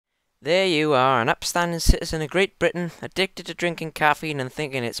There you are, an upstanding citizen of Great Britain, addicted to drinking caffeine and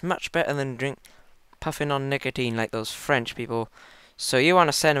thinking it's much better than puffing on nicotine like those French people. So you want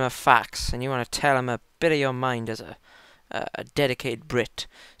to send him a fax, and you want to tell him a bit of your mind as a dedicated Brit.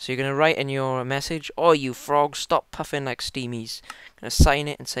 So you're going to write in your message, "Oi, you frog, stop puffing like steamies." Going to sign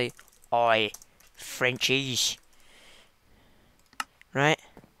it and say, "Oi, Frenchies." Right?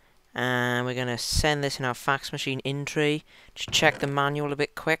 And we're going to send this in our fax machine in tray. Just check the manual a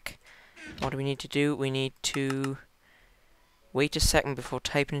bit quick. What do we need to do? We need to wait a second before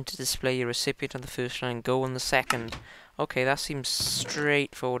typing into display your recipient on the first line. Go on the second. Okay, that seems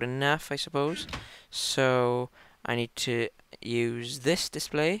straightforward enough, I suppose. So I need to use this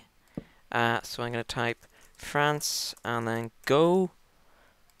display. So I'm going to type France and then go.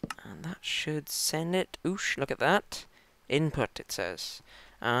 And that should send it. Oosh, look at that. Input, it says.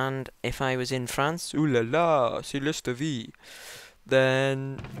 And if I was in France, ooh la la, c'est la vie.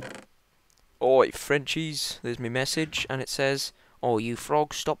 Then, oi, Frenchies, there's my message, and it says, "Oh, you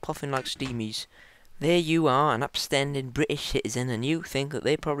frogs, stop puffing like steamies." There you are, an upstanding British citizen, and you think that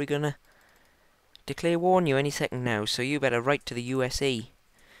they're probably gonna declare war on you any second now, so you better write to the USA.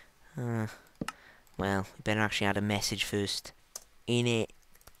 Well, you better actually add a message first. In it.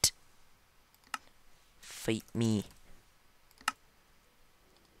 Fight me.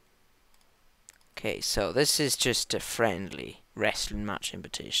 Okay, so this is just a friendly wrestling match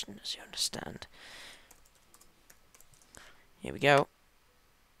invitation, as you understand. Here we go.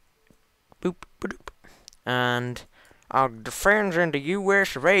 Boop, boop. And our friends in the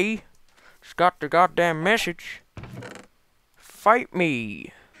USA just got the goddamn message. Fight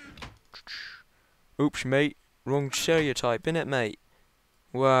me. Oops, mate. Wrong stereotype, innit, mate?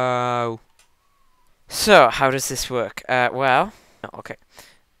 Wow. So, how does this work? Well, okay.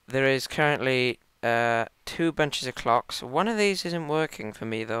 There is currently two bunches of clocks. One of these isn't working for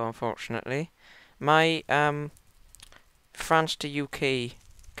me, though, unfortunately. My France to UK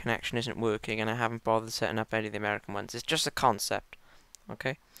connection isn't working, and I haven't bothered setting up any of the American ones. It's just a concept,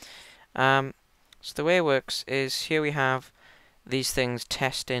 okay? So the way it works is here we have these things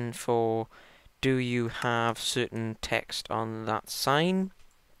testing for, do you have certain text on that sign?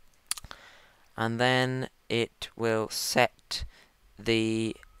 And then it will set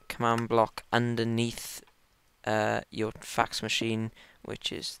the command block underneath your fax machine,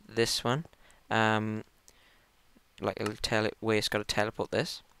 which is this one. Like it'll tell it where it's got to teleport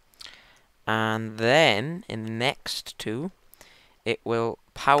this. And then in the next two, it will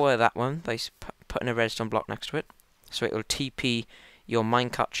power that one by putting a redstone block next to it. So it will TP your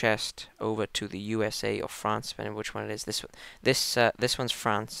minecart chest over to the USA or France, depending on which one it is. This one's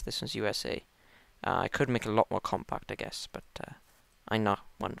France. This one's USA. I could make it a lot more compact, I guess, but I'm not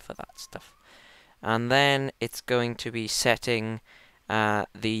one for that stuff. And then it's going to be setting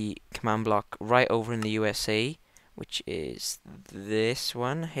the command block right over in the USA, which is this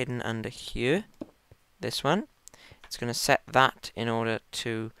one hidden under here. This one. It's going to set that in order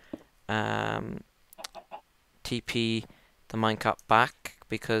to TP the minecart back,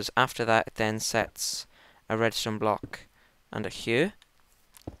 because after that it then sets a redstone block under here.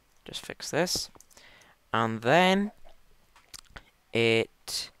 Just fix this. And then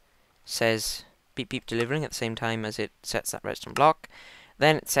it says beep beep delivering at the same time as it sets that redstone block.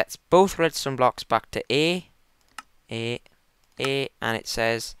 Then it sets both redstone blocks back to A, and it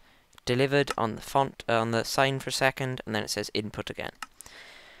says delivered on the font on the sign for a second, and then it says input again.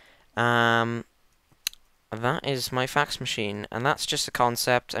 That is my fax machine, and that's just a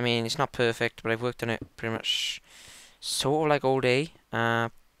concept. I mean, it's not perfect, but I've worked on it pretty much sort of like all day.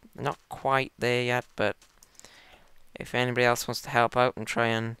 Not quite there yet, but if anybody else wants to help out and try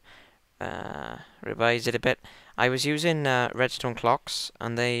and revise it a bit. I was using redstone clocks,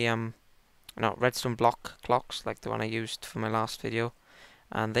 and they no, redstone block clocks, like the one I used for my last video,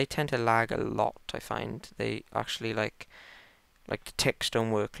 and they tend to lag a lot. I find they actually like the ticks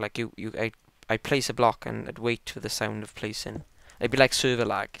don't work. Like I place a block and I'd wait for the sound of placing. It'd be like server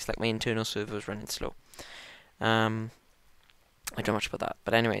lag. It's like my internal server was running slow. I don't know much about that,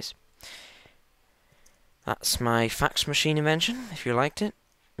 but anyways, that's my fax machine invention. If you liked it,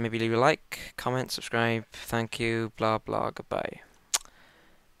 maybe leave a like, comment, subscribe. Thank you. Blah blah. Goodbye.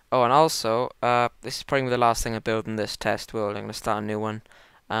 Oh, and also, this is probably the last thing I build in this test world. I'm going to start a new one.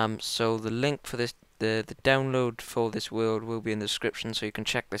 So the link for this, the download for this world will be in the description, so you can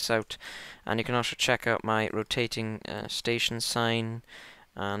check this out. And you can also check out my rotating station sign,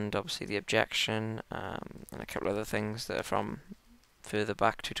 and obviously the objection, and a couple other things that are from further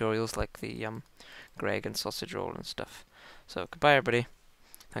back tutorials, like the Greg and sausage roll and stuff. So goodbye everybody.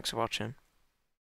 Thanks for watching.